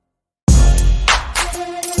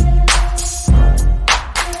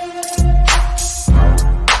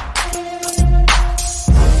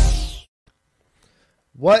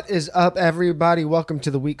What is up, everybody? Welcome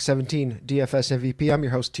to the Week 17 DFS MVP. I'm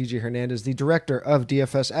your host, TJ Hernandez, the director of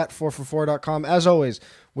DFS at 4for4.com, as always,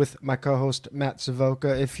 with my co-host, Matt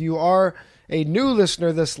Savoca. If you are a new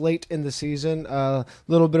listener this late in the season, a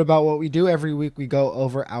little bit about what we do. Every week we go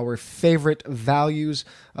over our favorite values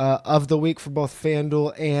of the week for both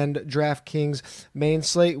FanDuel and DraftKings main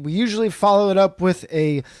slate. We usually follow it up with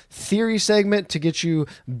a theory segment to get you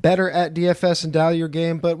better at DFS and dial your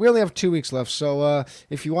game, but we only have 2 weeks left. So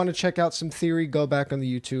if you want to check out some theory, go back on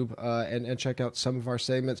the YouTube and check out some of our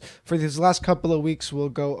segments. For these last couple of weeks, we'll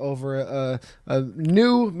go over a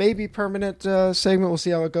new, maybe permanent segment. We'll see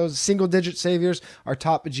how it goes. Single-digit saviors, our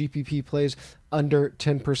top GPP plays under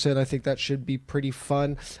 10%. I think that should be pretty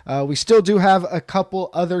fun. We still do have a couple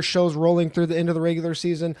other shows rolling through the end of the regular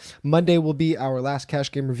season. Monday will be our last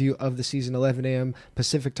cash game review of the season, 11 a.m.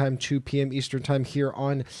 Pacific time, 2 p.m. Eastern time here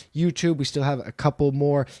on YouTube. We still have a couple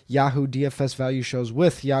more Yahoo DFS value shows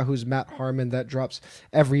with Yahoo's Matt Harmon that drops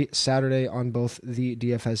every Saturday on both the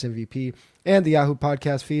DFS MVP and the Yahoo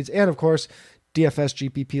podcast feeds. And of course, DFS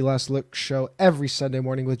GPP Last Look show every Sunday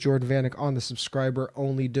morning with Jordan Vanek on the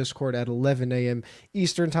subscriber-only Discord at 11 a.m.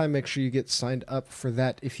 Eastern time. Make sure you get signed up for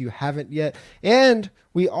that if you haven't yet. And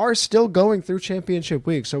we are still going through championship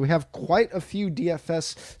week, so we have quite a few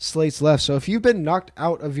DFS slates left. So if you've been knocked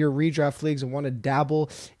out of your redraft leagues and want to dabble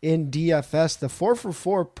in DFS, the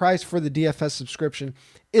 4for4 price for the DFS subscription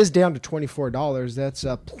is down to $24. That's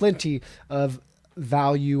plenty of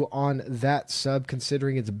value on that sub,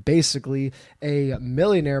 considering it's basically a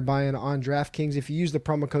millionaire buy-in on DraftKings. If you use the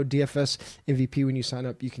promo code DFS MVP when you sign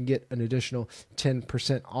up, you can get an additional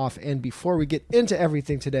 10% off. And before we get into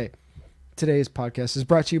everything today's podcast is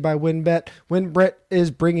brought to you by WynnBET. WynnBET is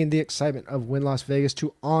bringing the excitement of Wynn Las Vegas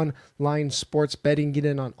to online sports betting. Get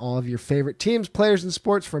in on all of your favorite teams, players, and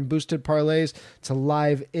sports, from boosted parlays to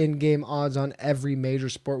live in-game odds on every major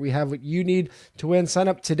sport. We have what you need to win. Sign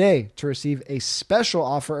up today to receive a special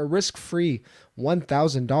offer, a risk-free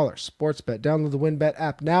 $1,000 sports bet. Download the WynnBET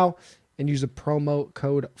app now and use the promo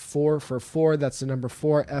code 4for4. That's the number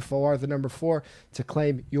 4, F-O-R, the number 4, to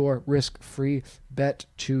claim your risk-free bet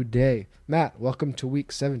today. Matt, welcome to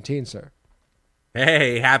Week 17, sir.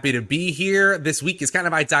 Hey, happy to be here. This week is kind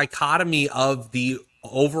of a dichotomy of the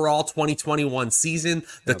overall 2021 season.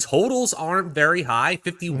 The totals aren't very high.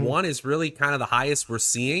 51 is really kind of the highest we're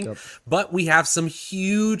seeing, but we have some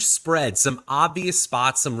huge spreads, some obvious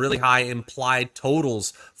spots, some really high implied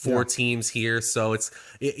totals for teams here. So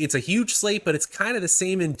it's a huge slate, but it's kind of the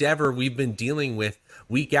same endeavor we've been dealing with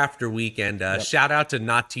week after week. And shout out to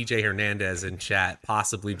not TJ Hernandez in chat,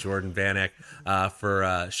 possibly Jordan Vanek,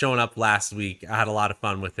 for showing up last week. I had a lot of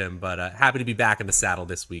fun with him, but happy to be back in the saddle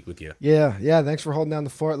this week with you. Yeah. Thanks for holding down the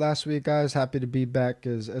fort last week, guys. Happy to be back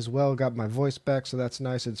as well. Got my voice back, so that's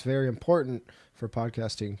nice. It's very important for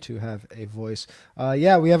podcasting to have a voice. We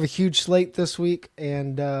have a huge slate this week,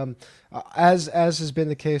 and as has been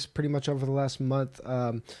the case pretty much over the last month,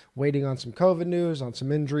 waiting on some COVID news, on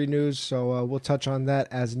some injury news, so we'll touch on that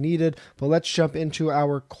as needed. But let's jump into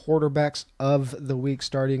our quarterbacks of the week,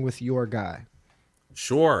 starting with your guy.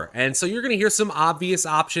 Sure. And so you're going to hear some obvious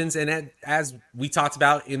options, and as we talked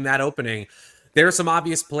about in that opening, there are some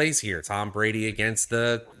obvious plays here. Tom Brady against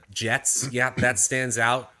the Jets. Yeah, that stands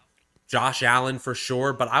out. Josh Allen for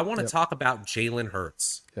sure. But I want to talk about Jalen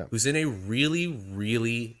Hurts, who's in a really,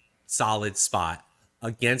 really solid spot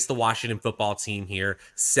against the Washington football team here.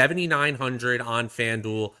 7,900 on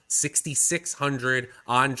FanDuel, 6,600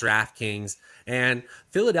 on DraftKings. And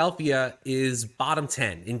Philadelphia is bottom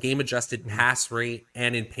 10 in game-adjusted pass rate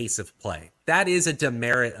and in pace of play. That is a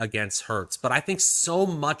demerit against Hurts, but I think so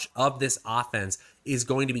much of this offense is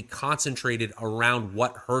going to be concentrated around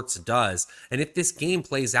what Hurts does. And if this game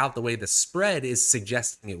plays out the way the spread is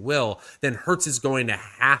suggesting it will, then Hurts is going to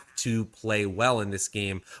have to play well in this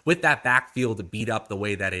game with that backfield to beat up the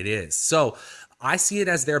way that it is. So I see it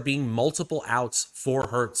as there being multiple outs for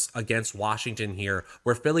Hurts against Washington here,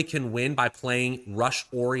 where Philly can win by playing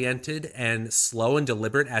rush-oriented and slow and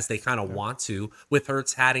deliberate as they kind of want to, with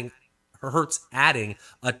Hurts adding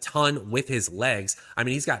a ton with his legs. I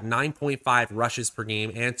mean, he's got 9.5 rushes per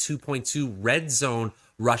game and 2.2 red zone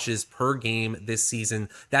rushes per game this season.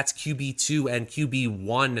 That's QB2 and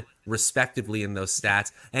QB1 respectively in those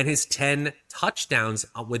stats. And his 10 touchdowns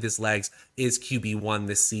with his legs is QB1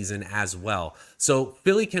 this season as well. So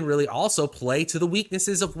Philly can really also play to the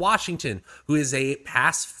weaknesses of Washington, who is a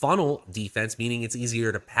pass funnel defense, meaning it's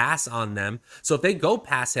easier to pass on them. So if they go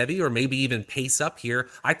pass heavy or maybe even pace up here,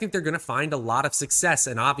 I think they're going to find a lot of success.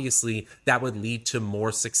 And obviously that would lead to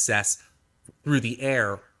more success through the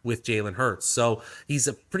air with Jalen Hurts. So he's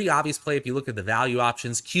a pretty obvious play if you look at the value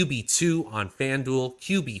options. QB2 on FanDuel,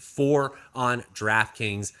 QB4 on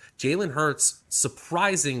DraftKings. Jalen Hurts,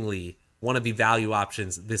 surprisingly, one of the value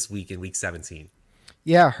options this week in week 17.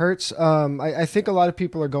 Yeah, Hurts. I think a lot of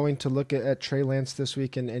people are going to look at Trey Lance this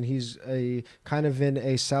week, and he's a kind of in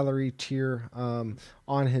a salary tier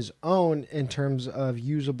on his own in terms of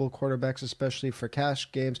usable quarterbacks, especially for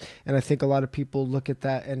cash games. And I think a lot of people look at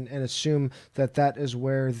that and assume that that is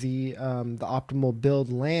where the optimal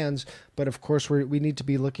build lands. But of course, we need to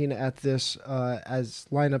be looking at this as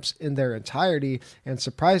lineups in their entirety. And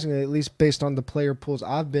surprisingly, at least based on the player pools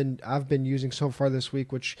I've been using so far this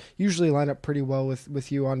week, which usually line up pretty well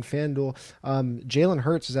with you on FanDuel, Jalen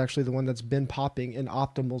Hurts is actually the one that's been popping in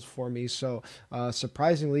optimals for me. So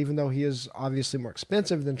surprisingly, even though he is obviously more expensive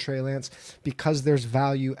than Trey Lance, because there's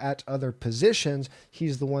value at other positions,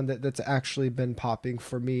 he's the one that's actually been popping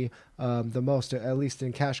for me the most, at least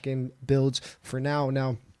in cash game builds for now.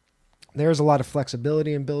 Now, there's a lot of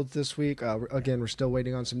flexibility in builds this week. Again, we're still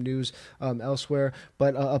waiting on some news elsewhere.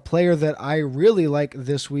 But a player that I really like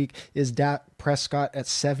this week is Dak Prescott at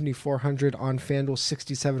 7,400 on FanDuel,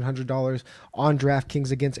 $6,700 on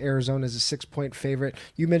DraftKings against Arizona as a 6-point favorite.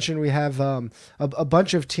 You mentioned we have a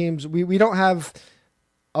bunch of teams. We don't have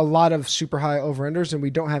a lot of super high over-unders, and we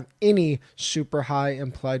don't have any super high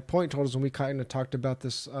implied point totals. And we kind of talked about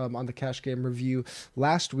this on the cash game review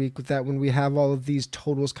last week, with that when we have all of these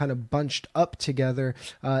totals kind of bunched up together,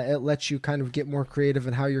 it lets you kind of get more creative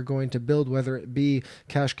in how you're going to build, whether it be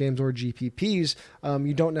cash games or GPPs.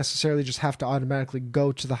 You don't necessarily just have to automatically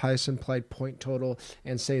go to the highest implied point total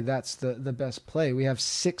and say that's the best play. We have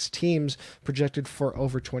 6 teams projected for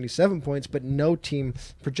over 27 points, but no team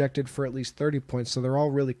projected for at least 30 points. So they're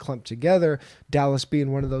all really clumped together, Dallas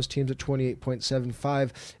being one of those teams at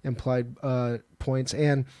 28.75 implied points.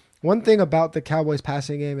 And one thing about the Cowboys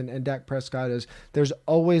passing game and Dak Prescott is there's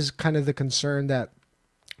always kind of the concern that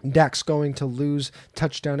Dak's going to lose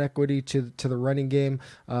touchdown equity to the running game,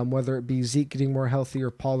 whether it be Zeke getting more healthy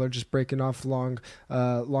or Pollard just breaking off long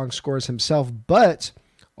scores himself. But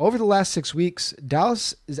over the last 6 weeks,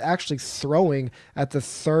 Dallas is actually throwing at the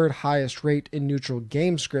 3rd highest rate in neutral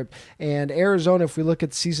game script. And Arizona, if we look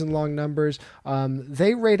at season-long numbers,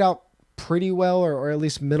 they rate out pretty well, or at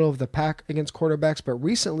least middle of the pack against quarterbacks, but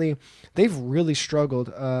recently they've really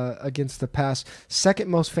struggled against the pass. 2nd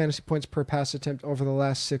most fantasy points per pass attempt over the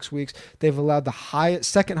last 6 weeks. They've allowed the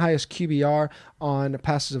second highest QBR on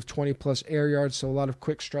passes of 20 plus air yards, so a lot of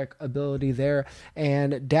quick strike ability there.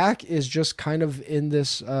 And Dak is just kind of in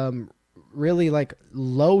this really like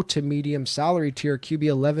low to medium salary tier, QB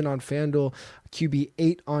 11 on FanDuel, QB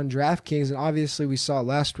 8 on DraftKings. And obviously we saw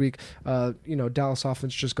last week, Dallas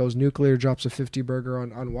offense just goes nuclear, drops a 50 burger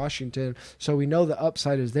on Washington. So we know the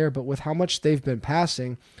upside is there, but with how much they've been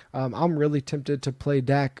passing, I'm really tempted to play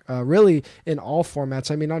Dak really in all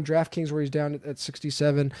formats. I mean, on DraftKings where he's down at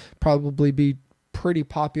 67, probably be pretty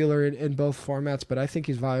popular in both formats, but I think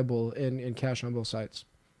he's viable in cash on both sides.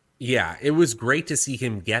 Yeah, it was great to see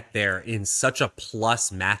him get there in such a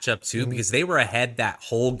plus matchup too, because they were ahead that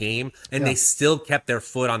whole game and they still kept their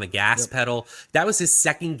foot on the gas pedal. That was his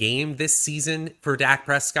 2nd game this season for Dak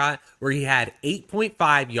Prescott, where he had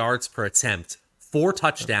 8.5 yards per attempt, 4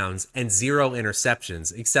 touchdowns, and 0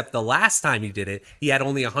 interceptions. Except the last time he did it, he had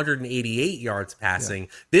only 188 yards passing.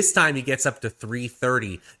 This time he gets up to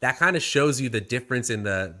 330. That kind of shows you the difference in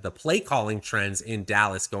the play calling trends in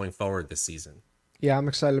Dallas going forward this season. Yeah, I'm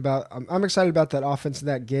excited about that offense in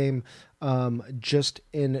that game. Just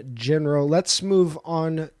in general, let's move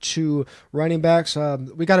on to running backs.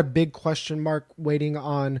 We got a big question mark waiting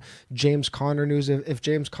on James Conner news. If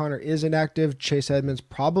James Conner is inactive, Chase Edmonds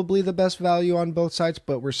probably the best value on both sides,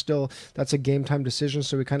 but that's a game time decision,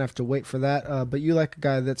 so we kind of have to wait for that. But you like a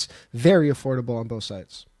guy that's very affordable on both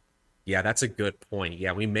sides. Yeah, that's a good point.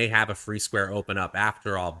 Yeah, we may have a free square open up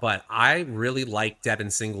after all, but I really like Devin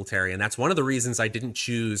Singletary, and that's one of the reasons I didn't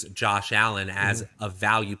choose Josh Allen as a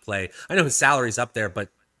value play. I know his salary's up there, but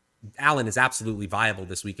Allen is absolutely viable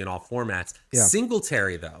this week in all formats. Yeah.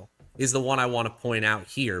 Singletary, though, is the one I want to point out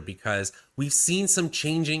here because we've seen some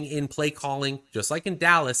changing in play calling, just like in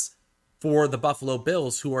Dallas, for the Buffalo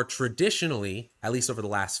Bills, who are traditionally, at least over the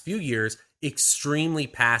last few years, extremely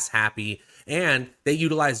pass happy, and they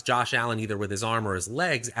utilize Josh Allen either with his arm or his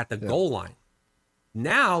legs at the goal line.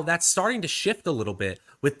 Now that's starting to shift a little bit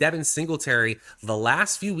with Devin Singletary. The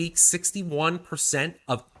last few weeks, 61%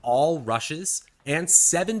 of all rushes and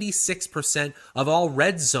 76% of all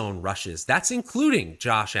red zone rushes. That's including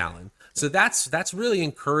Josh Allen. So that's really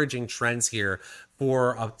encouraging trends here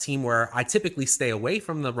for a team where I typically stay away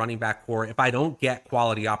from the running back core if I don't get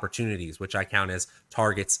quality opportunities, which I count as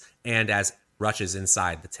targets and as rushes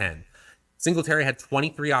inside the 10. Singletary had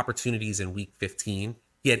 23 opportunities in week 15.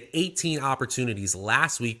 He had 18 opportunities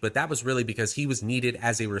last week, but that was really because he was needed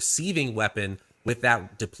as a receiving weapon with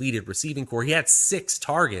that depleted receiving core. He had 6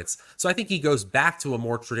 targets. So I think he goes back to a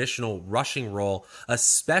more traditional rushing role,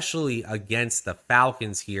 especially against the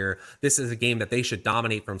Falcons here. This is a game that they should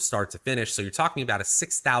dominate from start to finish. So you're talking about a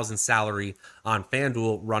 6,000 salary on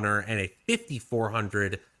FanDuel runner and a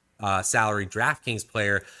 5,400 salary DraftKings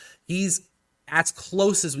player. He's as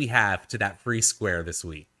close as we have to that free square this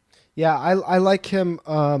week. Yeah, I like him,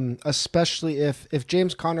 especially if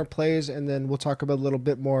James Conner plays, and then we'll talk about a little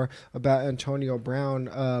bit more about Antonio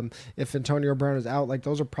Brown. If Antonio Brown is out, like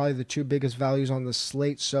those are probably the 2 biggest values on the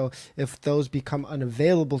slate. So if those become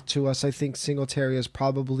unavailable to us, I think Singletary is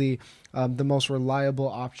probably the most reliable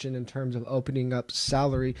option in terms of opening up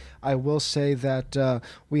salary. I will say that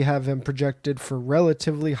we have him projected for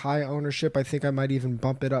relatively high ownership. I think I might even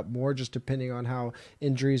bump it up more just depending on how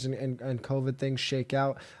injuries and COVID things shake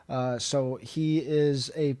out. So he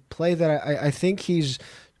is a play that I think he's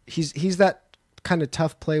that kind of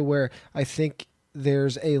tough play where I think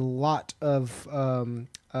there's a lot of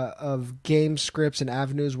game scripts and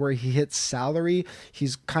avenues where he hits salary.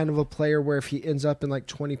 He's kind of a player where if he ends up in like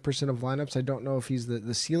 20% of lineups, I don't know if he's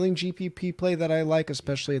the ceiling GPP play that I like,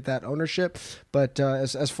 especially at that ownership. But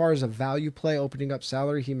as far as a value play, opening up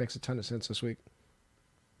salary, he makes a ton of sense this week.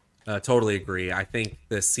 Totally agree. I think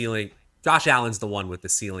the ceiling, Josh Allen's the one with the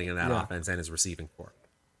ceiling in that offense and his receiving core.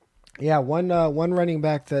 Yeah, one running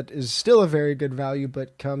back that is still a very good value,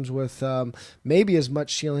 but comes with maybe as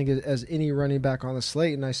much ceiling as any running back on the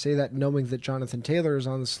slate, and I say that knowing that Jonathan Taylor is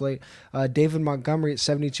on the slate. David Montgomery at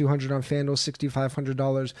 $7,200 on FanDuel,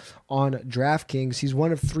 $6,500 on DraftKings. He's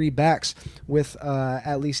one of 3 backs with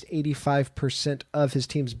at least 85% of his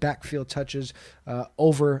team's backfield touches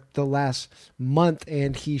over the last month,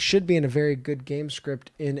 and he should be in a very good game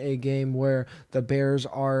script in a game where the Bears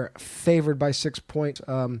are favored by 6 points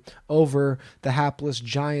over the hapless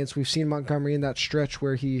Giants. We've seen Montgomery in that stretch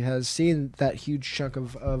where he has seen that huge chunk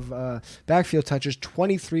of backfield touches,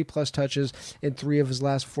 23 plus touches in 3 of his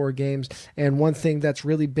last 4 games. And one thing that's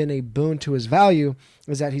really been a boon to his value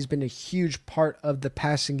is that he's been a huge part of the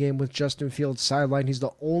passing game with Justin Fields sidelined. He's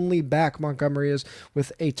the only back, Montgomery is,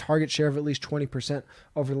 with a target share of at least 20%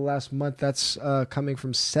 over the last month. That's coming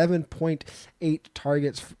from 7.8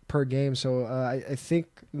 targets per game. So I think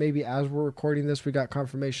maybe as we're recording this, we got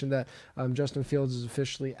confirmation that Justin Fields is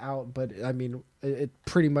officially out. But I mean, it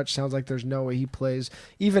pretty much sounds like there's no way he plays.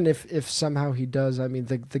 Even if somehow he does, I mean,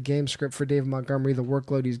 the game script for David Montgomery, the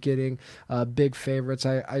workload he's getting, big favorites.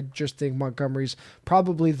 I just think Montgomery's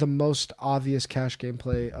probably the most obvious cash game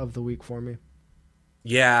play of the week for me.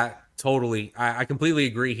 Yeah, totally. I completely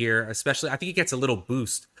agree here. Especially, I think he gets a little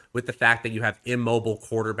boost with the fact that you have immobile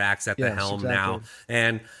quarterbacks at the helm now.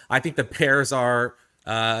 And I think the Bears are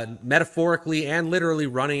metaphorically and literally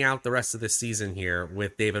running out the rest of the season here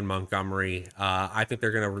with David Montgomery. I think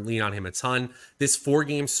they're going to lean on him a ton. This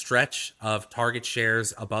 4-game stretch of target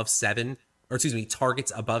shares above 7, or excuse me,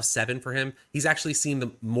 targets above 7 for him. He's actually seen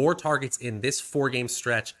the more targets in this 4-game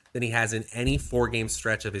stretch than he has in any 4-game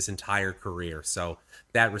stretch of his entire career. So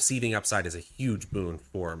that receiving upside is a huge boon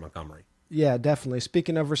for Montgomery. Yeah, definitely.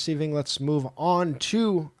 Speaking of receiving, let's move on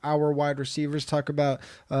to our wide receivers. Talk about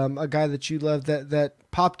a guy that you love that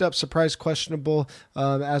popped up, surprise questionable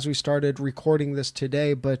as we started recording this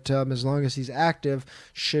today, but as long as he's active,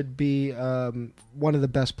 should be one of the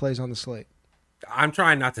best plays on the slate. I'm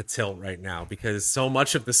trying not to tilt right now because so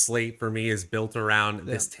much of the slate for me is built around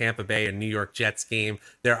this Tampa Bay and New York Jets game.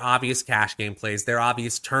 Their obvious cash game plays, their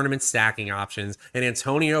obvious tournament stacking options, and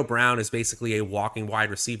Antonio Brown is basically a walking wide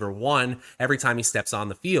receiver 1 every time he steps on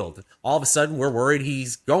the field. All of a sudden, we're worried if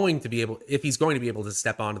he's going to be able to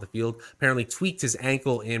step onto the field. Apparently tweaked his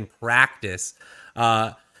ankle in practice.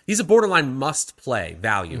 He's a borderline must-play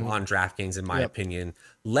value on DraftKings, in my opinion.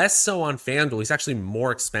 Less so on FanDuel. He's actually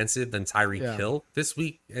more expensive than Tyreek Hill this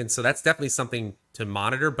week, and so that's definitely something to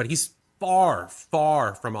monitor, but he's far,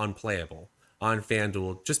 far from unplayable on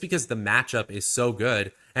FanDuel just because the matchup is so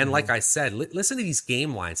good. And like I said, listen to these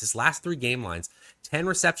game lines. His last 3 game lines, 10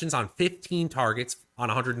 receptions on 15 targets on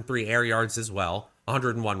 103 air yards as well,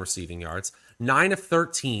 101 receiving yards, 9 of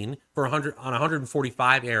 13 for 100 on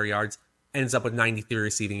 145 air yards, ends up with 93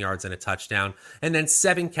 receiving yards and a touchdown, and then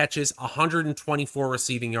 7 catches, 124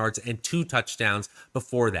 receiving yards, and 2 touchdowns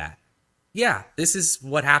before that. Yeah, this is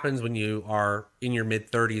what happens when you are in your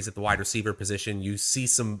mid-30s at the wide receiver position. You see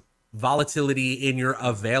some volatility in your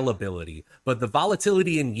availability, but the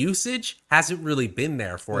volatility in usage hasn't really been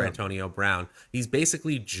there for Antonio Brown. He's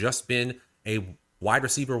basically just been a wide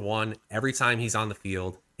receiver one every time he's on the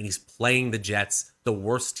field, and he's playing the Jets, the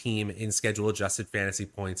worst team in schedule adjusted fantasy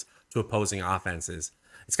points to opposing offenses.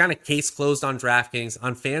 It's kind of case closed on DraftKings.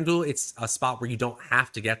 On FanDuel, it's a spot where you don't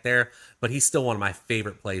have to get there, but he's still one of my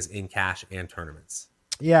favorite plays in cash and tournaments.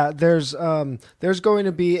 Yeah, there's going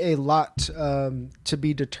to be a lot to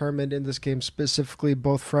be determined in this game, specifically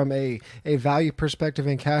both from a value perspective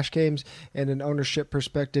in cash games and an ownership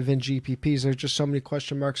perspective in GPPs. There's just so many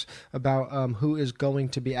question marks about who is going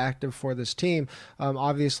to be active for this team.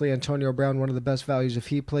 Obviously, Antonio Brown, one of the best values if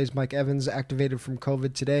he plays. Mike Evans activated from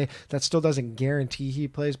COVID today. That still doesn't guarantee he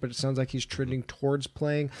plays, but it sounds like he's trending towards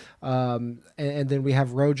playing. And then we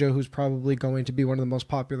have Rojo, who's probably going to be one of the most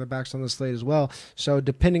popular backs on the slate as well. So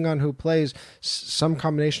depending on who plays, some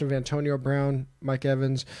combination of Antonio Brown, Mike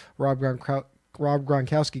Evans, Rob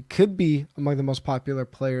Gronkowski could be among the most popular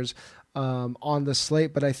players on the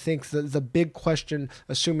slate. But I think the big question,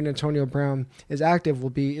 assuming Antonio Brown is active, will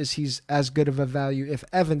be, is he's as good of a value if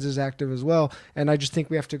Evans is active as well? And I just think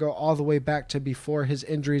we have to go all the way back to before his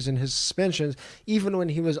injuries and his suspensions. Even when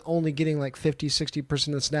he was only getting like 50-60%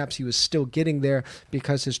 of the snaps, he was still getting there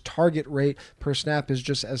because his target rate per snap is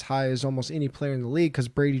just as high as almost any player in the league because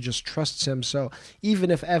Brady just trusts him. So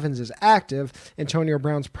even if Evans is active, Antonio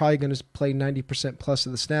Brown's probably going to play 90% plus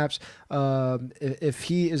of the snaps if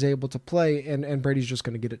he is able to play, and Brady's just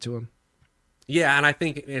going to get it to him. Yeah, and I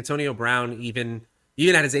think Antonio Brown, even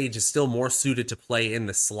at his age, is still more suited to play in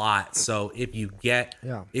the slot. So if you get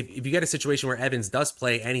if you get a situation where Evans does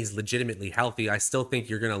play and he's legitimately healthy, I still think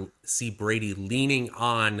you're going to see Brady leaning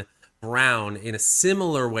on Brown in a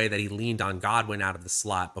similar way that he leaned on Godwin out of the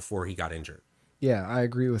slot before he got injured. Yeah, I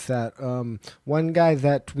agree with that. One guy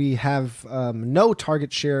that we have no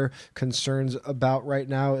target share concerns about right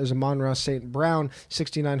now is Amon-Ra St. Brown,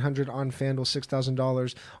 $6,900 on FanDuel,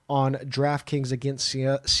 $6,000 on DraftKings against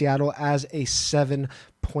Seattle as a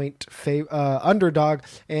 7-point underdog.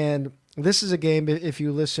 And this is a game, if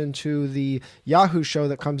you listen to the Yahoo show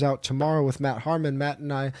that comes out tomorrow with Matt Harmon, Matt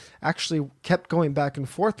and I actually kept going back and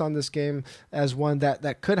forth on this game as one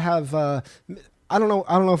that could have I don't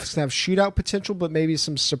know if it's going to have shootout potential, but maybe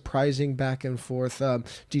some surprising back and forth.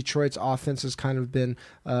 Detroit's offense has kind of been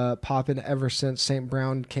popping ever since St.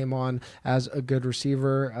 Brown came on as a good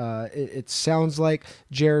receiver. It sounds like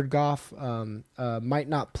Jared Goff might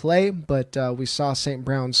not play, but we saw St.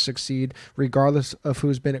 Brown succeed regardless of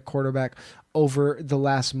who's been at quarterback over the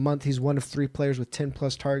last month. He's one of 3 players with 10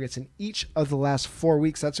 plus targets in each of the last 4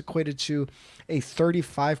 weeks. That's equated to a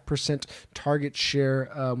 35% target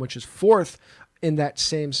share, which is 4th in that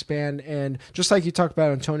same span. And just like you talked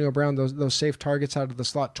about Antonio Brown, those safe targets out of the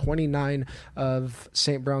slot, 29 of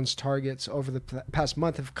St. Brown's targets over the past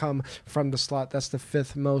month have come from the slot. That's the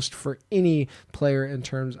 5th most for any player in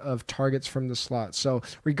terms of targets from the slot. So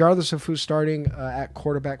regardless of who's starting at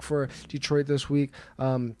quarterback for Detroit this week,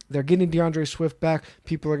 they're getting DeAndre Swift back.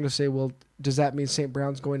 People are going to say, well, does that mean St.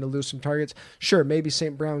 Brown's going to lose some targets? Sure, maybe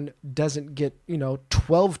St. Brown doesn't get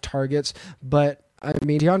 12 targets, but I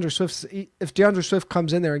mean, if DeAndre Swift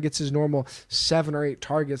comes in there and gets his normal 7 or 8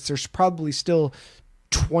 targets, there's probably still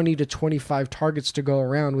 20 to 25 targets to go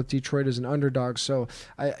around with Detroit as an underdog. So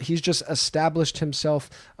he's just established himself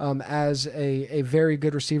as a very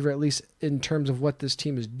good receiver, at least in terms of what this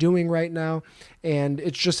team is doing right now. And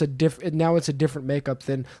it's just now it's a different makeup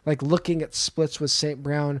than like looking at splits with St.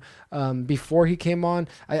 Brown before he came on.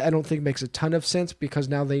 I don't think makes a ton of sense because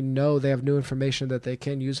now they have new information that they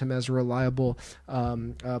can use him as a reliable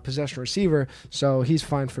possession receiver. So he's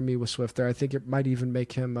fine for me with Swift there. I think it might even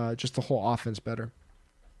make him just the whole offense better.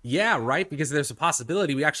 Yeah, right, because there's a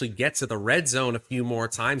possibility we actually get to the red zone a few more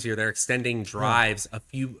times here. They're extending drives a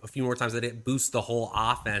few more times that it boosts the whole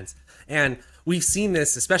offense. And we've seen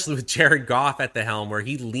this, especially with Jared Goff at the helm, where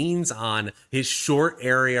he leans on his short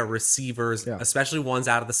area receivers, especially ones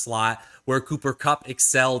out of the slot, where Cooper Kupp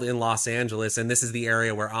excelled in Los Angeles. And this is the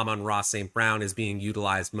area where Amon-Ra St. Brown is being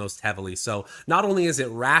utilized most heavily. So not only is it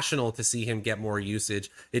rational to see him get more usage,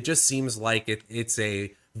 it just seems like it's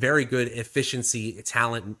a very good efficiency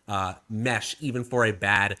talent mesh, even for a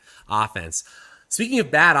bad offense. Speaking of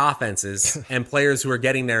bad offenses and players who are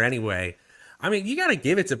getting there anyway, I mean, you got to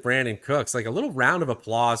give it to Brandin Cooks. Like a little round of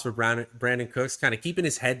applause for Brandin Cooks, kind of keeping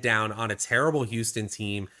his head down on a terrible Houston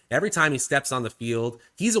team. Every time he steps on the field,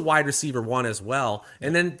 he's a wide receiver 1 as well.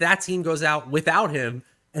 And then that team goes out without him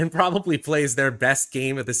and probably plays their best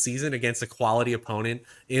game of the season against a quality opponent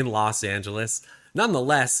in Los Angeles.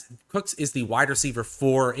 Nonetheless, Cooks is the wide receiver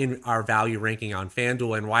 4 in our value ranking on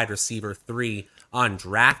FanDuel and wide receiver 3 on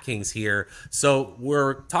DraftKings here. So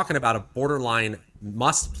we're talking about a borderline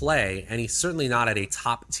must play, and he's certainly not at a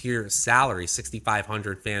top tier salary.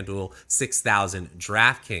 6,500 FanDuel, 6,000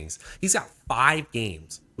 DraftKings. He's got 5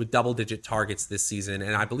 games with double-digit targets this season,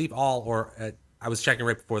 and I believe I was checking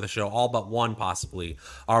right before the show, all but one possibly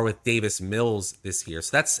are with Davis Mills this year.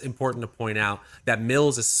 So that's important to point out, that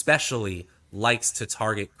Mills especially likes to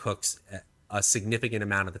target Cooks a significant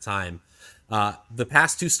amount of the time. The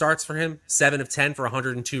past 2 starts for him, 7 of 10 for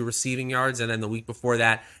 102 receiving yards, and then the week before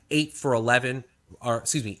that, 8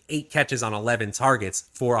 catches on 11 targets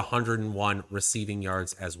for 101 receiving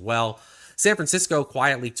yards as well. San Francisco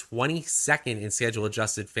quietly 22nd in schedule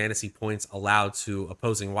adjusted fantasy points allowed to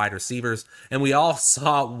opposing wide receivers. And we all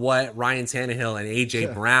saw what Ryan Tannehill and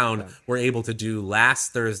AJ Brown were able to do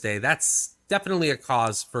last Thursday. That's definitely a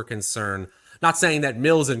cause for concern. Not saying that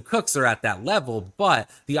Mills and Cooks are at that level, but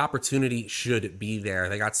the opportunity should be there.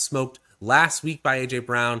 They got smoked last week by AJ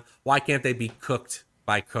Brown. Why can't they be cooked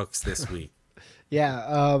by Cooks this week?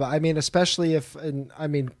 Yeah, I mean, especially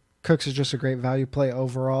Cooks is just a great value play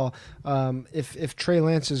overall. If Trey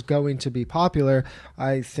Lance is going to be popular,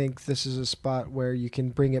 I think this is a spot where you can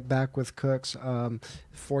bring it back with Cooks.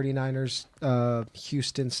 49ers,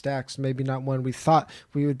 Houston stacks, maybe not one we thought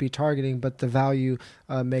we would be targeting, but the value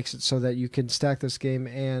makes it so that you can stack this game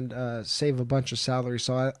and save a bunch of salary.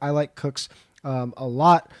 So I like Cooks a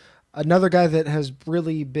lot. Another guy that has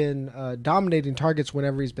really been dominating targets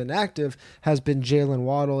whenever he's been active has been Jalen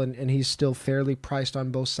Waddle, and he's still fairly priced on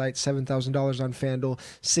both sites, $7,000 on FanDuel,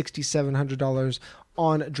 $6,700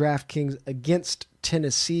 on DraftKings against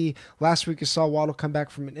Tennessee. Last week you saw Waddle come back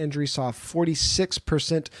from an injury, saw a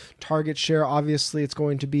 46% target share. Obviously, it's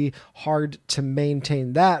going to be hard to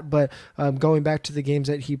maintain that, but going back to the games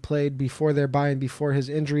that he played before their bye and before his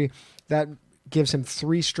injury, that gives him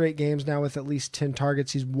 3 straight games now with at least 10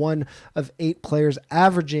 targets. He's one of 8 players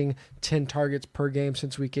averaging 10 targets per game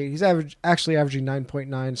since week 8. He's actually averaging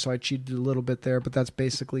 9.9, so I cheated a little bit there, but that's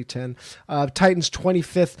basically 10. Titans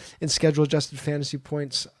 25th in schedule adjusted fantasy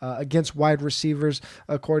points against wide receivers,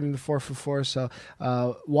 according to 4for4. So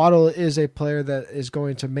Waddle is a player that is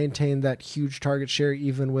going to maintain that huge target share,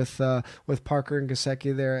 even with Parker and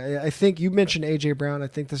Gesicki there. I think you mentioned AJ Brown. I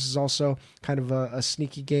think this is also kind of a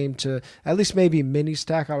sneaky game to at least maybe mini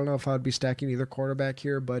stack. I don't know if I would be stacking either quarterback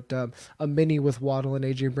here, but a mini with Waddle and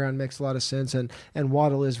AJ Brown makes a lot of sense, and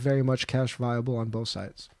Waddle is very much cash viable on both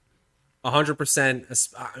sides. 100%,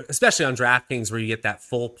 especially on DraftKings where you get that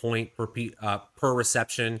full point per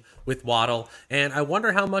reception with Waddle. And I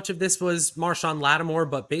wonder how much of this was Marshawn Lattimore,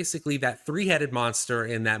 but basically that 3-headed monster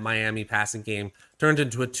in that Miami passing game turned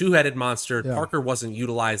into a 2-headed monster. Yeah. Parker wasn't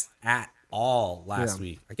utilized at all last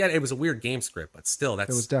week. Again, it was a weird game script, but still, it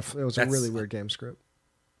was a really weird game script.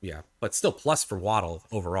 Yeah, but still plus for Waddle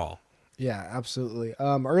overall. Yeah, absolutely.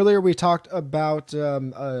 Earlier we talked about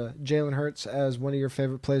Jalen Hurts as one of your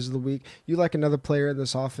favorite plays of the week. You like another player in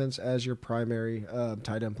this offense as your primary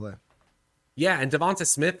tight end play. Yeah, and Devonta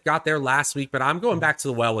Smith got there last week, but I'm going back to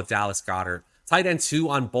the well with Dallas Goedert. Tight end 2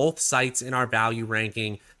 on both sites in our value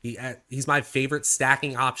ranking. He's my favorite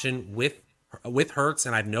stacking option with Hurts,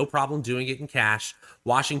 and I have no problem doing it in cash.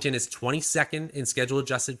 Washington is 22nd in schedule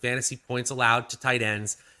adjusted fantasy points allowed to tight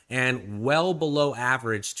ends, and well below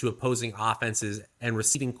average to opposing offenses and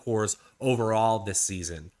receiving cores overall this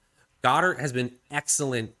season. Goddard has been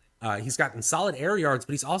excellent. He's gotten solid air yards,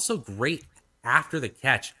 but he's also great after the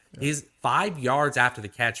catch. His 5 yards after the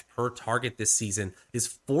catch per target this season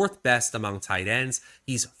is 4th best among tight ends.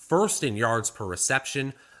 He's 1st in yards per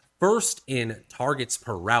reception, 1st in targets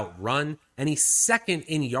per route run, and he's 2nd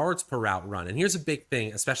in yards per route run. And here's a big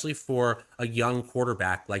thing, especially for a young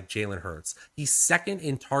quarterback like Jalen Hurts. He's 2nd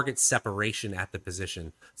in target separation at the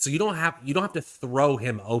position. So you don't have to throw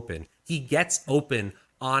him open. He gets open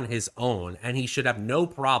on his own, and he should have no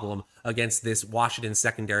problem against this Washington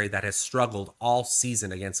secondary that has struggled all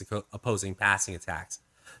season against opposing passing attacks.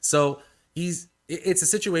 So it's a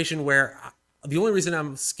situation where the only reason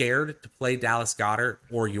I'm scared to play Dallas Goedert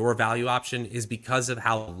or your value option is because of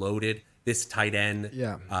how loaded this tight end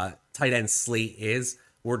slate is.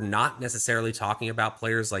 We're not necessarily talking about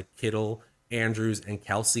players like Kittle, Andrews, and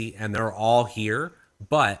Kelsey, and they're all here,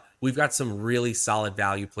 but we've got some really solid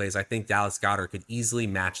value plays. I think Dallas Goedert could easily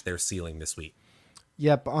match their ceiling this week.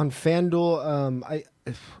 Yep, on FanDuel,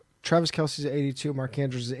 Travis Kelce's at 82, Mark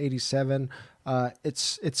Andrews is 87.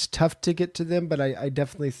 It's tough to get to them, but I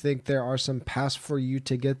definitely think there are some paths for you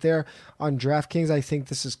to get there. On DraftKings, I think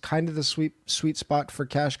this is kind of the sweet spot for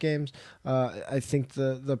cash games. I think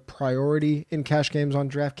the priority in cash games on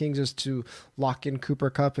DraftKings is to lock in Cooper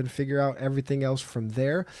Kupp and figure out everything else from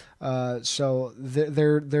there. So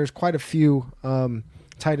there's quite a few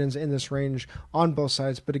tight ends in this range on both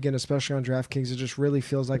sides, but again, especially on DraftKings, it just really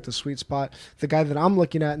feels like the sweet spot. The guy that I'm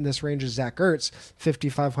looking at in this range is Zach Ertz,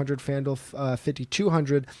 5,500 FanDuel,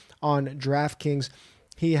 5,200 on DraftKings.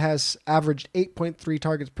 He has averaged 8.3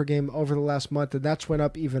 targets per game over the last month, and that's went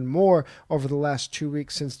up even more over the last 2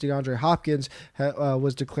 weeks since DeAndre Hopkins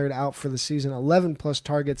was declared out for the season. 11 plus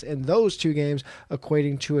targets in those 2 games,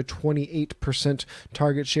 equating to a 28%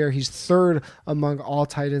 target share. He's third among all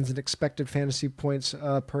tight ends in expected fantasy points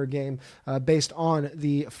per game, based on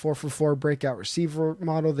the 4-for-4 breakout receiver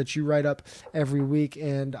model that you write up every week.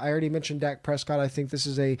 And I already mentioned Dak Prescott. I think this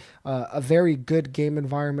is a very good game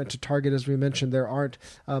environment to target. As we mentioned, there aren't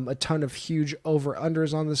a ton of huge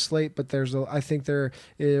over-unders on the slate, but I think there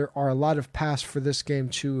are a lot of paths for this game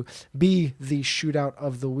to be the shootout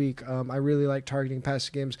of the week. I really like targeting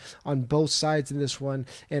passing games on both sides in this one,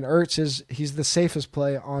 and Ertz he's the safest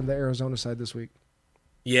play on the Arizona side this week.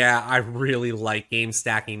 Yeah, I really like game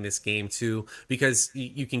stacking this game too, because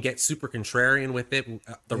you can get super contrarian with it.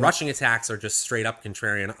 The rushing attacks are just straight up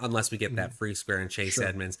contrarian unless we get that free square and Chase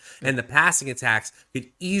Edmonds. And the passing attacks could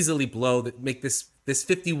easily make this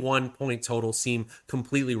 51 point total seem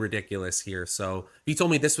completely ridiculous here. So if you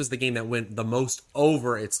told me this was the game that went the most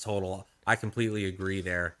over its total, I completely agree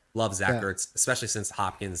there. Love Zach Ertz, especially since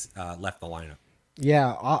Hopkins left the lineup.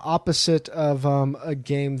 Yeah, opposite of a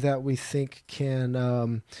game that we think can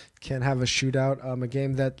have a shootout. A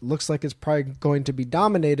game that looks like it's probably going to be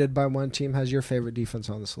dominated by one team. Has your favorite defense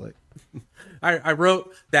on the slate? I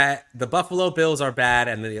wrote that the Buffalo Bills are bad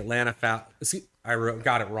and the Atlanta Falcons.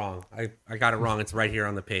 Got it wrong. I got it wrong. It's right here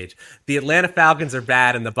on the page. The Atlanta Falcons are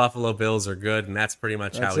bad and the Buffalo Bills are good, and that's pretty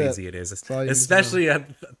much how easy it is. Especially at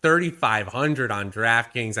 3,500 on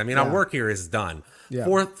DraftKings. I mean, our work here is done. Yeah.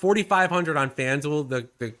 4,500 on FanDuel,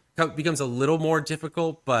 the becomes a little more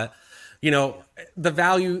difficult, but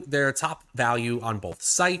their top value on both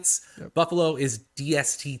sites. Yep. Buffalo is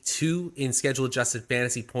DST2 in schedule adjusted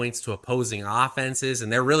fantasy points to opposing offenses,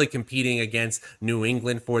 and they're really competing against New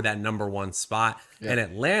England for that number 1 spot. Yep. And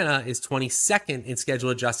Atlanta is 22nd in schedule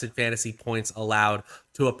adjusted fantasy points allowed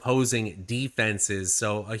to opposing defenses.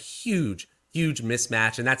 So a huge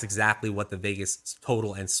mismatch, and that's exactly what the Vegas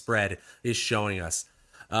total and spread is showing us.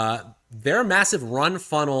 They're a massive run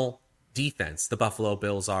funnel defense, the Buffalo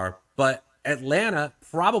Bills are, but Atlanta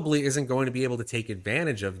probably isn't going to be able to take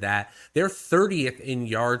advantage of that. They're 30th in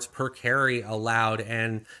yards per carry allowed,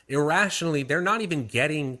 and irrationally, they're not even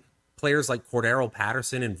getting players like Cordero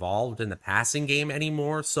Patterson involved in the passing game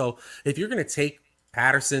anymore. So if you're going to take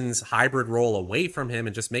Patterson's hybrid role away from him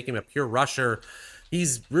and just make him a pure rusher,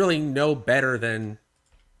 he's really no better than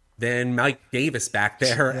Mike Davis back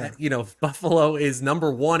there. Yeah. Buffalo is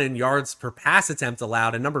number 1 in yards per pass attempt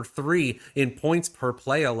allowed and number 3 in points per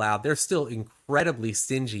play allowed. They're still incredibly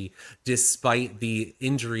stingy despite the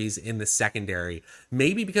injuries in the secondary.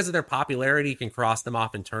 Maybe because of their popularity, you can cross them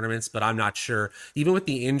off in tournaments, but I'm not sure. Even with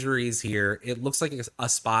the injuries here, it looks like a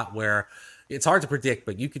spot where it's hard to predict,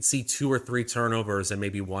 but you could see 2 or 3 turnovers and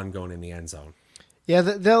maybe 1 going in the end zone. Yeah,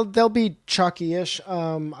 they'll be chalky-ish.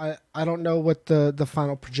 I don't know what the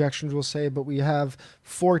final projections will say, but we have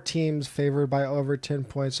 4 teams favored by over 10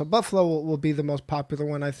 points. So Buffalo will be the most popular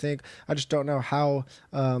one, I think. I just don't know how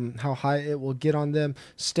high it will get on them.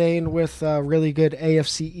 Staying with really good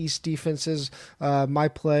AFC East defenses, my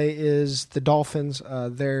play is the Dolphins.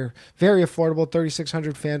 They're very affordable,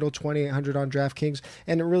 3,600 FanDuel, 2,800 on DraftKings,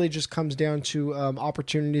 and it really just comes down to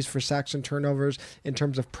opportunities for sacks and turnovers in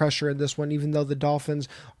terms of pressure in this one. Even though the Dolphins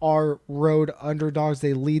are road underdogs,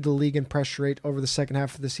 they lead the league in pressure rate over the second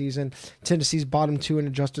half of the season. Tennessee's bottom 2 in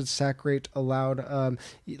adjusted sack rate allowed.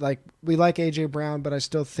 We like A.J. Brown, but I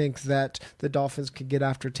still think that the Dolphins could get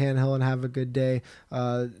after Tannehill and have a good day.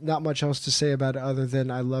 Not much else to say about it other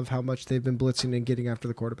than I love how much they've been blitzing and getting after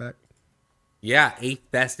the quarterback. Yeah, 8th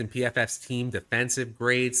best in PFF's team defensive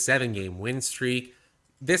grade, 7-game win streak.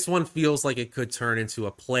 This one feels like it could turn into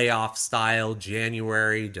a playoff-style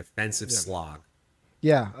January defensive slog.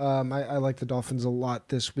 Yeah, I like the Dolphins a lot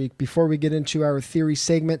this week. Before we get into our theory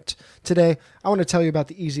segment today, I want to tell you about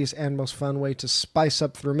the easiest and most fun way to spice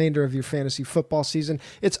up the remainder of your fantasy football season.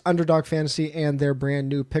 It's Underdog Fantasy and their brand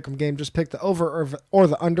new Pick'em game. Just pick the over or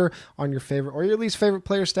the under on your favorite or your least favorite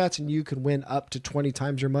player stats, and you can win up to 20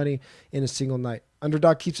 times your money in a single night.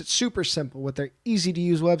 Underdog keeps it super simple with their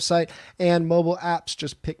easy-to-use website and mobile apps.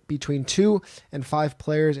 Just pick between 2 and 5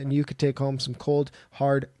 players, and you could take home some cold,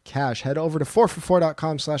 hard cash. Head over to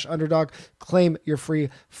 4for4.com/underdog. Claim your free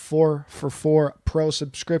 4for4 Pro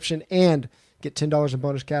subscription and get $10 in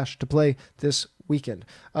bonus cash to play this weekend.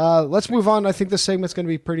 Let's move on. I think this segment's going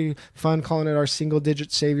to be pretty fun, calling it our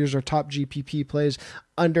single-digit saviors, our top GPP plays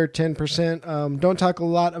under 10%. Don't talk a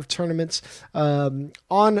lot of tournaments on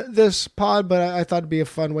this pod, but I thought it'd be a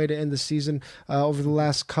fun way to end the season over the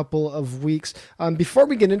last couple of weeks. Before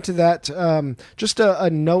we get into that, just a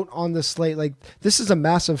note on the slate. Like, this is a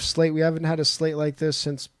massive slate. We haven't had a slate like this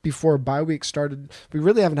since before bye week started. We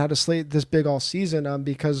really haven't had a slate this big all season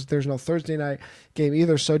because there's no Thursday night game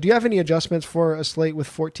either. So do you have any adjustments for a slate with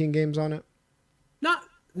 14 games on it?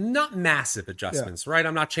 Not massive adjustments, right?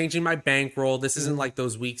 I'm not changing my bankroll. This isn't like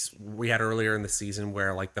those weeks we had earlier in the season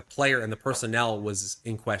where like the player and the personnel was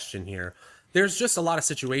in question here. There's just a lot of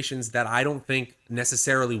situations that I don't think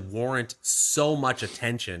necessarily warrant so much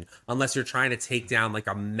attention unless you're trying to take down like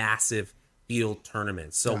a massive field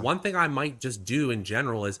tournament. So one thing I might just do in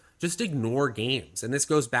general is just ignore games. And this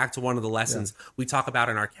goes back to one of the lessons we talk about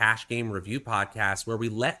in our cash game review podcast, where we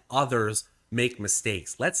let others make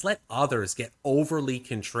mistakes. Let's let others get overly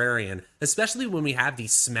contrarian, especially when we have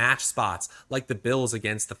these smash spots like the Bills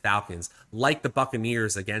against the Falcons, like the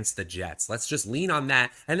Buccaneers against the Jets. Let's just lean on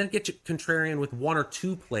that and then get contrarian with 1 or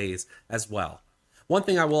 2 plays as well. One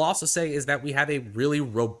thing I will also say is that we have a really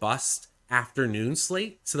robust afternoon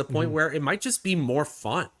slate to the point where it might just be more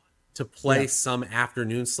fun to play some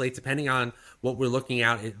afternoon slate, depending on what we're looking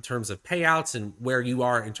at in terms of payouts and where you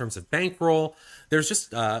are in terms of bankroll. There's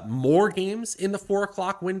just more games in the 4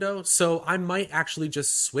 o'clock window. So I might actually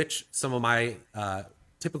just switch some of my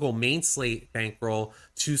typical main slate bankroll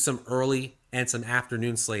to some early and some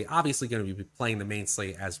afternoon slate. Obviously going to be playing the main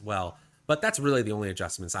slate as well. But that's really the only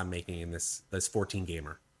adjustments I'm making in this 14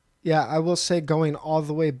 gamer. Yeah, I will say going all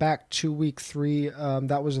the way back to week 3,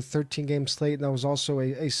 that was a 13-game slate, and that was also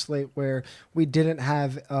a slate where we didn't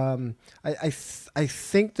have. I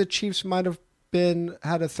think the Chiefs might have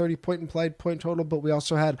had a 30-point implied point total, but we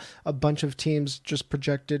also had a bunch of teams just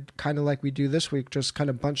projected kind of like we do this week, just kind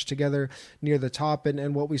of bunched together near the top.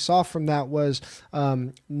 And what we saw from that was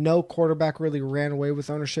no quarterback really ran away with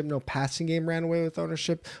ownership. No passing game ran away with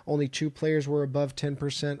ownership. Only 2 players were above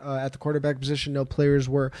 10% at the quarterback position. No players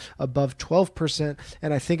were above 12%.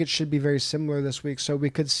 And I think it should be very similar this week. So we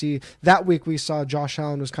could see that week we saw Josh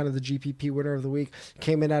Allen was kind of the GPP winner of the week,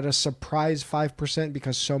 came in at a surprise 5%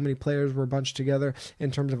 because so many players were bunched together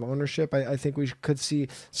in terms of ownership. I think we could see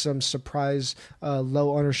some surprise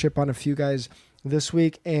low ownership on a few guys this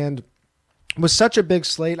week. And with such a big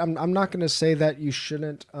slate, I'm not going to say that you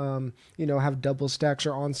shouldn't have double stacks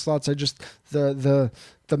or onslaughts. I just the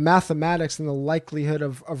mathematics and the likelihood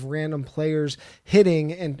of random players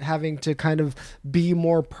hitting and having to kind of be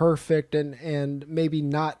more perfect and maybe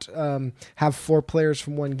not have 4 players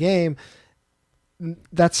from one game.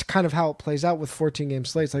 That's kind of how it plays out with 14-game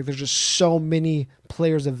slates. Like, there's just so many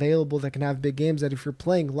players available that can have big games that if you're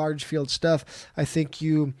playing large field stuff, I think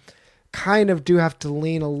you kind of do have to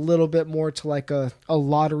lean a little bit more to like a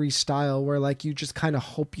lottery style where like you just kind of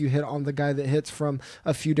hope you hit on the guy that hits from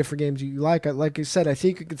a few different games you like. Like I said, I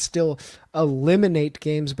think you could still eliminate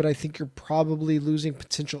games, but I think you're probably losing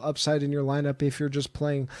potential upside in your lineup if you're just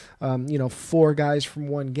playing 4 guys from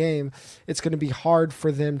one game. It's going to be hard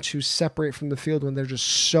for them to separate from the field when there's just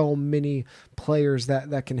so many players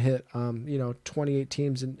that can hit. 28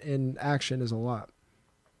 teams in action is a lot.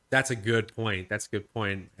 That's a good point.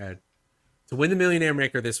 To win the Millionaire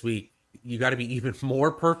Maker this week, you got to be even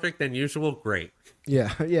more perfect than usual. Great.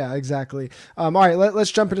 Yeah, exactly. All right,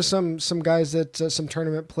 let's jump into some guys that some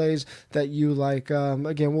tournament plays that you like.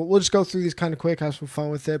 Again, we'll just go through these kind of quick, have some fun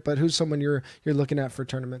with it. But who's someone you're looking at for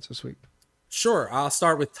tournaments this week? Sure, I'll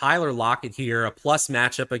start with Tyler Lockett here, a plus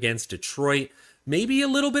matchup against Detroit. Maybe a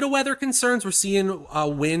little bit of weather concerns. We're seeing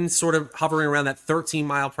wind sort of hovering around that 13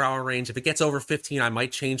 mile per hour range. If it gets over 15, I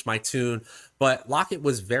might change my tune. But Lockett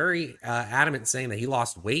was very adamant saying that he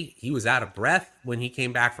lost weight. He was out of breath when he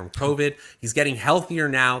came back from COVID. He's getting healthier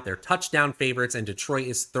now. They're touchdown favorites, and Detroit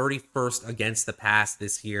is 31st against the pass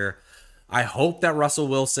this year. I hope that Russell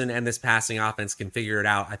Wilson and this passing offense can figure it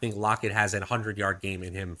out. I think Lockett has a 100-yard game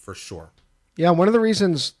in him for sure. Yeah, one of the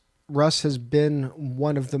reasons Russ has been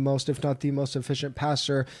one of the most, if not the most efficient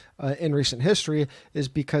passer in recent history is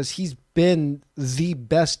because he's been the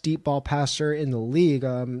best deep ball passer in the league.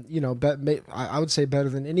 I would say better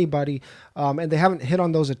than anybody. And they haven't hit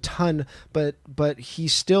on those a ton, but he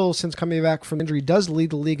still, since coming back from injury, does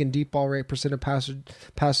lead the league in deep ball rate, percent of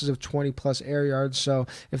passes of 20 plus air yards. So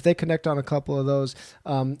if they connect on a couple of those,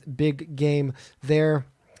 big game there.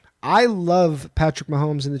 I love Patrick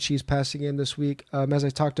Mahomes in the Chiefs passing game this week. As I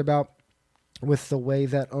talked about, with the way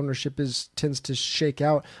that ownership tends to shake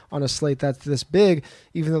out on a slate that's this big,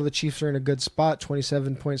 even though the Chiefs are in a good spot,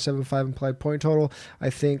 27.75 implied point total.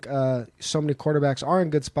 I think so many quarterbacks are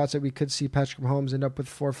in good spots that we could see Patrick Mahomes end up with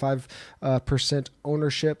 4 or 5%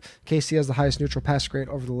 ownership. KC has the highest neutral pass rate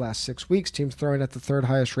over the last 6 weeks. Teams throwing at the third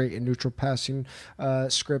highest rate in neutral passing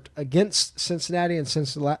script against Cincinnati, and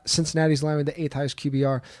Cincinnati's allowing the 8th highest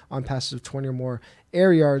QBR on passes of 20 or more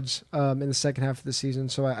air yards in the second half of the season.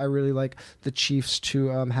 So I really like the Chiefs to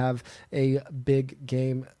have a big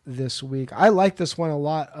game this week. I like this one a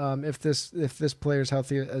lot. If this player is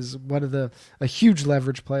healthy, as a huge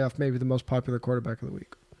leverage playoff, maybe the most popular quarterback of the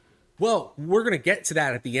week. Well, we're going to get to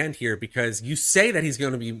that at the end here, because you say that he's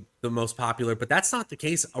going to be the most popular, but that's not the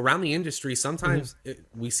case around the industry. Sometimes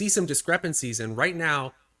we see some discrepancies, and right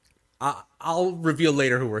now, I'll reveal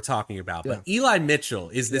later who we're talking about, but Eli Mitchell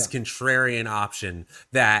is this contrarian option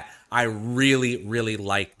that I really, really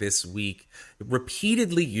like this week.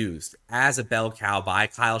 Repeatedly used as a bell cow by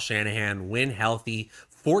Kyle Shanahan when healthy.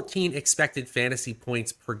 14 expected fantasy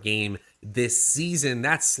points per game this season.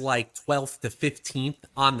 That's like 12th to 15th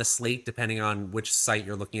on the slate, depending on which site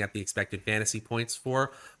you're looking at the expected fantasy points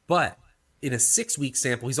for. But in a 6-week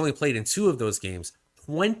sample, he's only played in 2 of those games.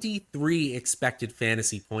 23 expected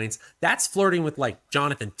fantasy points. That's flirting with like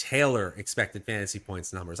Jonathan Taylor expected fantasy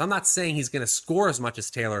points numbers. I'm not saying he's going to score as much as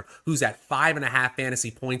Taylor, who's at 5.5 fantasy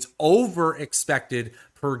points over expected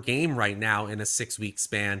per game right now in a 6-week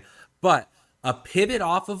span. But a pivot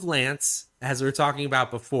off of Lance, as we were talking about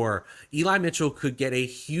before, Eli Mitchell could get a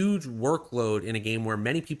huge workload in a game where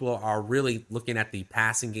many people are really looking at the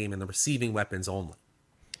passing game and the receiving weapons only.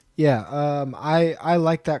 Yeah, I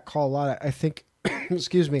like that call a lot. I think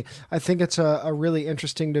excuse me. I think it's a really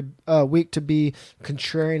interesting week to be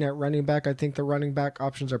contrarian at running back. I think the running back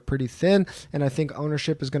options are pretty thin, and I think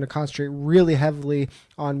ownership is going to concentrate really heavily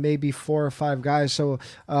on maybe 4 or 5 guys. So,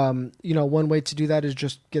 one way to do that is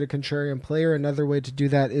just get a contrarian player. Another way to do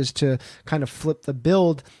that is to kind of flip the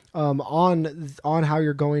build on how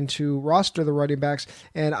you're going to roster the running backs.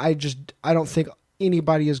 And I don't think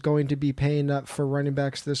anybody is going to be paying up for running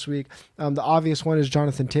backs this week. The obvious one is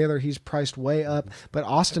Jonathan Taylor. He's priced way up, but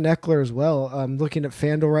Austin Eckler as well. Looking at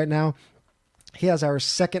FanDuel right now, he has our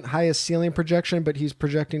second highest ceiling projection, but he's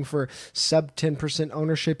projecting for sub 10%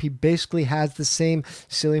 ownership. He basically has the same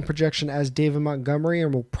ceiling projection as David Montgomery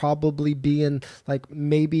and will probably be in like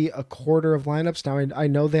maybe a quarter of lineups. Now, I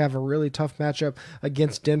know they have a really tough matchup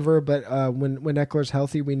against Denver, but when Eckler's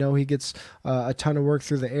healthy, we know he gets a ton of work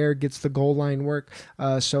through the air, gets the goal line work.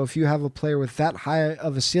 So if you have a player with that high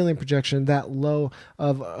of a ceiling projection, that low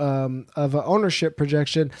of an ownership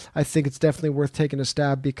projection, I think it's definitely worth taking a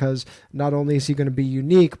stab, because not only is he going to be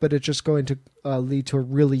unique, but it's just going to lead to a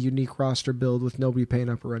really unique roster build with nobody paying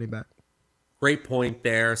up a running back. Great point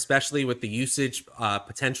there, especially with the usage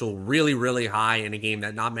potential really, really high in a game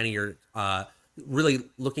that not many are really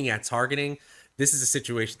looking at targeting. This is a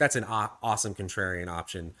situation that's an awesome contrarian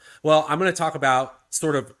option. Well, I'm going to talk about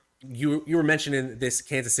sort of, you were mentioning this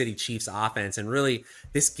Kansas City Chiefs offense, and really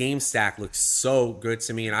this game stack looks so good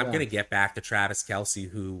to me. And I'm going to get back to Travis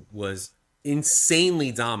Kelce, who was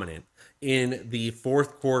insanely dominant in the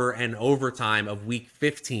fourth quarter and overtime of week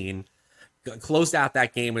 15, closed out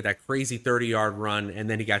that game with that crazy 30-yard run, and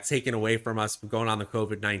then he got taken away from us going on the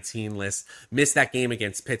COVID-19 list, missed that game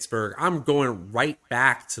against Pittsburgh. I'm going right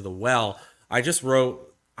back to the well. I just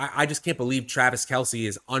wrote, I just can't believe Travis Kelce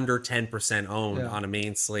is under 10% owned on a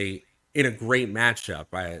main slate in a great matchup.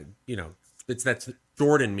 It's that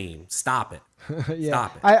Jordan meme. Stop it.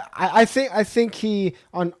 Stop it. I think he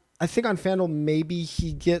I think on FanDuel, maybe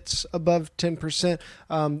he gets above 10%.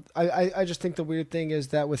 I just think the weird thing is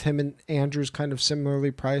that with him and Andrews kind of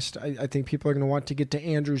similarly priced, I think people are going to want to get to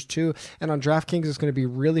Andrews too. And on DraftKings, it's going to be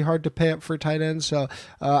really hard to pay up for tight ends. So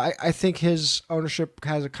I think his ownership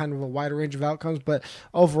has a kind of a wider range of outcomes. But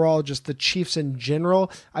overall, just the Chiefs in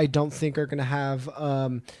general, I don't think are going to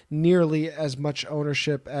have nearly as much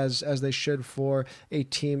ownership as they should for a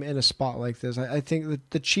team in a spot like this. I think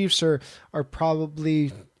that the Chiefs are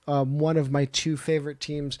probably one of my 2 favorite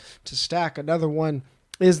teams to stack. Another one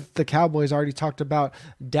is the Cowboys. I already talked about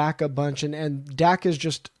Dak a bunch, and Dak is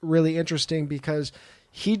just really interesting because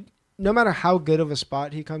he no matter how good of a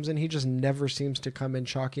spot he comes in, he just never seems to come in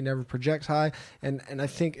chalky, never projects high. And I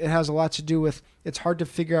think it has a lot to do with it's hard to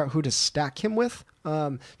figure out who to stack him with,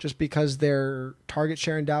 just because their target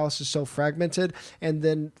share in Dallas is so fragmented. And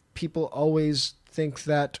then people always think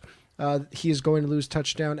that he is going to lose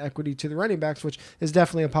touchdown equity to the running backs, which is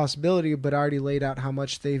definitely a possibility, but I already laid out how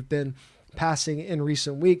much they've been passing in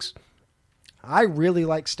recent weeks. I really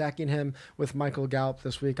like stacking him with Michael Gallup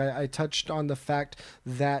this week. I touched on the fact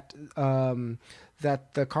that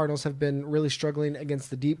that the Cardinals have been really struggling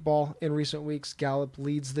against the deep ball in recent weeks. Gallup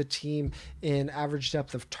leads the team in average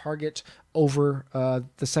depth of target over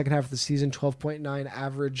the second half of the season, 12.9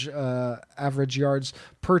 average yards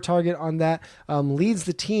per target on that. Leads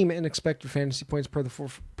the team in expected fantasy points per the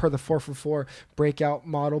 4-for-4 breakout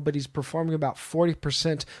model, but he's performing about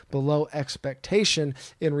 40% below expectation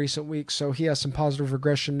in recent weeks. So he has some positive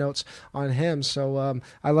regression notes on him. So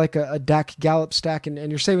I like a Dak Gallup stack, and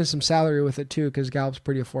you're saving some salary with it too, because Gallup's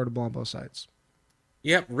pretty affordable on both sides.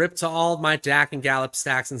 Yep, rip to all my Dak and Gallup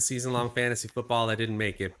stacks in season-long fantasy football. I didn't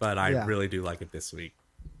make it, but I really do like it this week.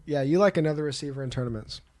 Yeah, you like another receiver in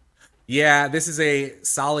tournaments. Yeah, this is a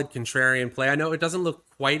solid contrarian play. I know it doesn't look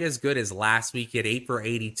quite as good as last week at 8 for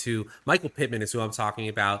 82. Michael Pittman is who I'm talking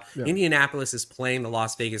about. Yeah. Indianapolis is playing the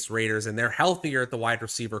Las Vegas Raiders, and they're healthier at the wide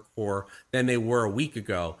receiver core than they were a week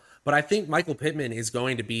ago. But I think Michael Pittman is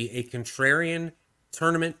going to be a contrarian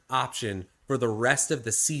tournament option for the rest of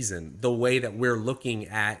the season, the way that we're looking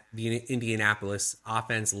at the Indianapolis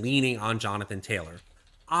offense leaning on Jonathan Taylor.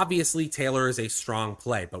 Obviously, Taylor is a strong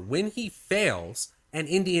play, but when he fails and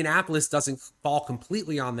Indianapolis doesn't fall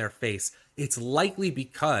completely on their face, it's likely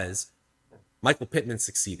because Michael Pittman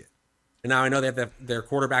succeeded. And now I know that their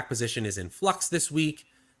quarterback position is in flux this week.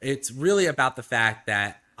 It's really about the fact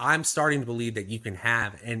that I'm starting to believe that you can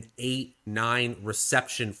have an 8-9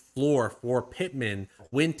 reception floor for Pittman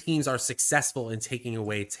when teams are successful in taking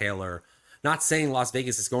away Taylor. Not saying Las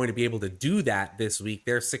Vegas is going to be able to do that this week.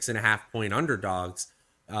 They're 6.5-point underdogs.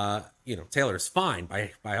 Taylor's fine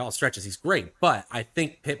by all stretches. He's great, but I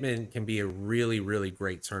think Pittman can be a really, really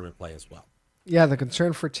great tournament play as well. Yeah, the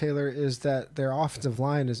concern for Taylor is that their offensive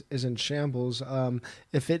line is in shambles.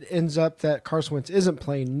 If it ends up that Carson Wentz isn't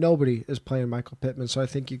playing, nobody is playing Michael Pittman, so I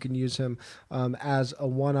think you can use him as a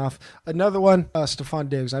one-off. Another one, Stephon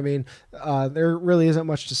Diggs. I mean, there really isn't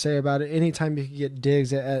much to say about it. Anytime you can get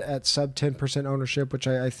Diggs at sub 10% ownership, which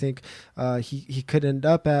I think he could end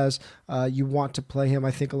up as, you want to play him.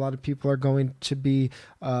 I think a lot of people are going to be,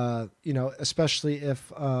 especially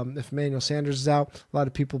if Emmanuel Sanders is out, a lot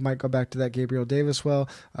of people might go back to that Gabriel Davis.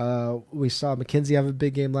 We saw McKenzie have a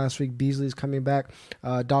big game last week. Beasley's coming back.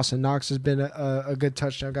 Dawson Knox has been a good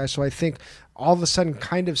touchdown guy. So I think all of a sudden,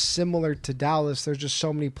 kind of similar to Dallas, there's just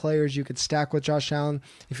so many players you could stack with Josh Allen.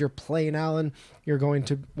 If you're playing Allen, you're going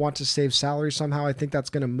to want to save salary somehow. I think that's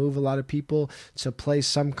going to move a lot of people to play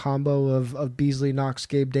some combo of Beasley, Knox,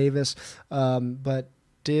 Gabe Davis. But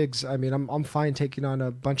Diggs, I mean, I'm fine taking on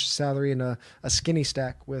a bunch of salary and a skinny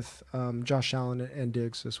stack with Josh Allen and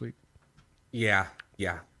Diggs this week. Yeah.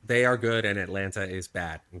 They are good, and Atlanta is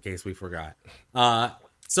bad, in case we forgot.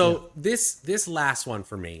 This last one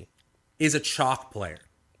for me is a chalk player.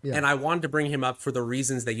 Yeah. And I wanted to bring him up for the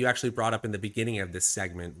reasons that you actually brought up in the beginning of this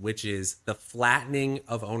segment, which is the flattening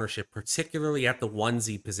of ownership, particularly at the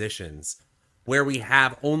onesie positions, where we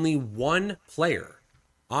have only one player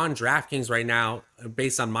on DraftKings right now,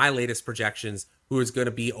 based on my latest projections, who is going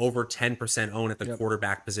to be over 10% owned at the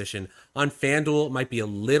quarterback position. On FanDuel, it might be a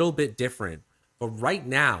little bit different. But right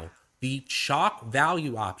now, the chalk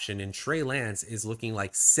value option in Trey Lance is looking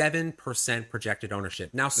like 7% projected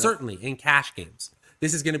ownership. Now, certainly in cash games,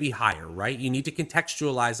 this is going to be higher, right? You need to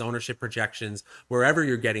contextualize ownership projections wherever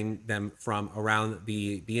you're getting them from around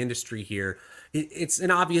the industry here. It's an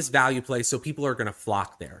obvious value play, so people are going to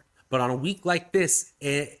flock there. But on a week like this,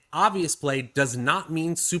 obvious play does not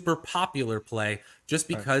mean super popular play just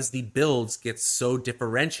because the builds get so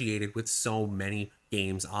differentiated with so many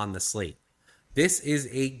games on the slate. This is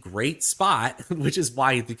a great spot, which is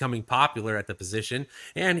why he's becoming popular at the position.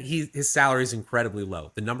 And his salary is incredibly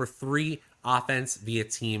low. The number 3 offense via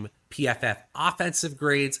team PFF offensive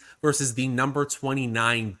grades versus the number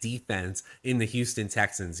 29 defense in the Houston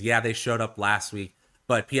Texans. Yeah, they showed up last week,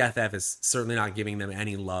 but PFF is certainly not giving them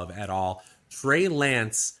any love at all. Trey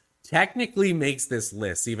Lance technically makes this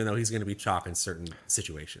list, even though he's going to be chalk in certain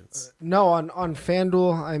situations. No, on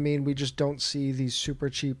FanDuel, I mean, we just don't see these super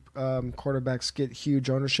cheap quarterbacks get huge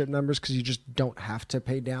ownership numbers because you just don't have to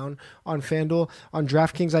pay down on FanDuel. On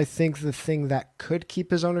DraftKings, I think the thing that could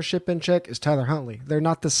keep his ownership in check is Tyler Huntley. They're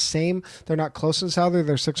not the same. They're not close in salary.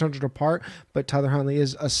 They're 600 apart, but Tyler Huntley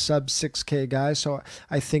is a sub 6K guy. So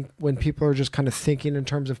I think when people are just kind of thinking in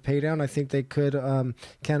terms of pay down, I think they could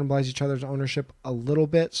cannibalize each other's ownership a little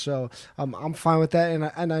bit. So I'm fine with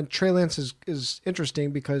that. And Trey Lance is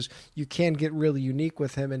interesting because you can get really unique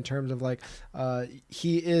with him in terms of like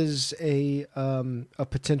he is a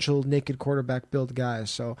potential naked quarterback build guy.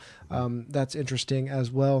 So that's interesting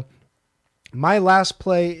as well. My last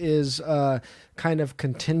play is kind of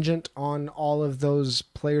contingent on all of those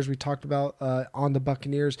players we talked about on the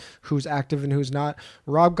Buccaneers, who's active and who's not.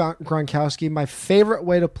 Rob Gronkowski, my favorite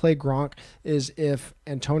way to play Gronk is if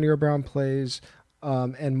Antonio Brown plays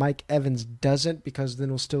and Mike Evans doesn't, because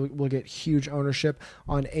then we'll get huge ownership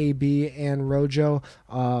on AB and Rojo.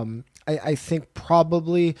 I think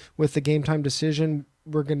probably with the game time decision,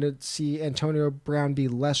 we're going to see Antonio Brown be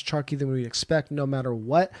less chalky than we expect no matter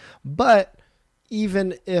what. But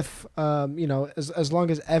even if, as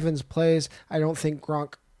long as Evans plays, I don't think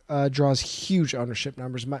Gronk draws huge ownership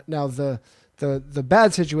numbers. Now, the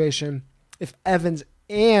bad situation, if Evans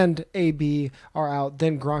and AB are out,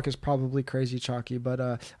 then Gronk is probably crazy chalky. But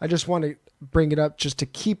I just want to bring it up just to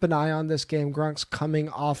keep an eye on this game. Gronk's coming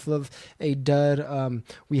off of a dud.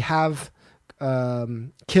 We have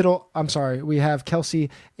we have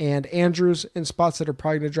Kelsey and Andrews in spots that are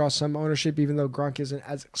probably going to draw some ownership, even though Gronk isn't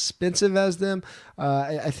as expensive as them.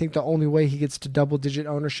 I think the only way he gets to double-digit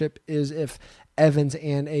ownership is if Evans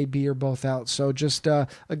and AB are both out. So just a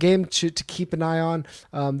game to keep an eye on.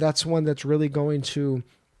 That's one that's really going to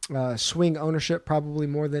swing ownership probably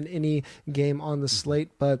more than any game on the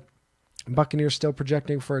slate, but Buccaneers still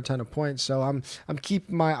projecting for a ton of points. So I'm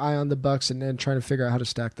keeping my eye on the Bucs and trying to figure out how to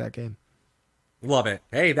stack that game. Love it.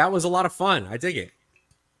 Hey, that was a lot of fun. I dig it.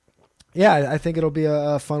 Yeah, I think it'll be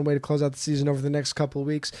a fun way to close out the season over the next couple of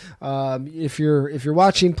weeks. If you're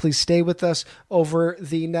watching, please stay with us over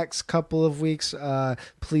the next couple of weeks.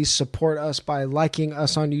 Please support us by liking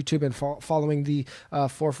us on YouTube and following the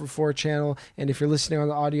 4for4 channel. And if you're listening on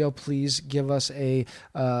the audio, please give us a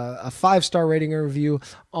 5-star rating and review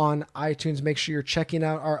on iTunes. Make sure you're checking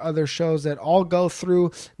out our other shows that all go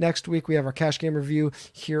through next week. We have our cash game review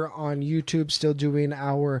here on YouTube, still doing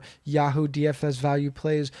our Yahoo DFS value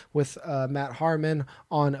plays with Matt Harmon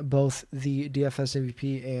on both the DFS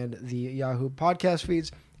MVP and the Yahoo podcast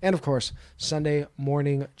feeds. And of course, Sunday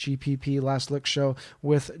morning GPP Last Look show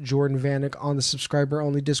with Jordan Vanek on the subscriber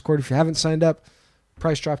only Discord. If you haven't signed up,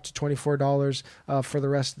 price dropped to $24 for the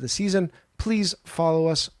rest of the season. Please follow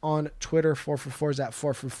us on Twitter. 4for4 is at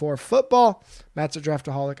 4for4 football. Matt's a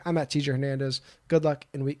Draftaholic. I'm at TJ Hernandez. Good luck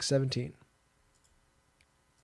in week 17.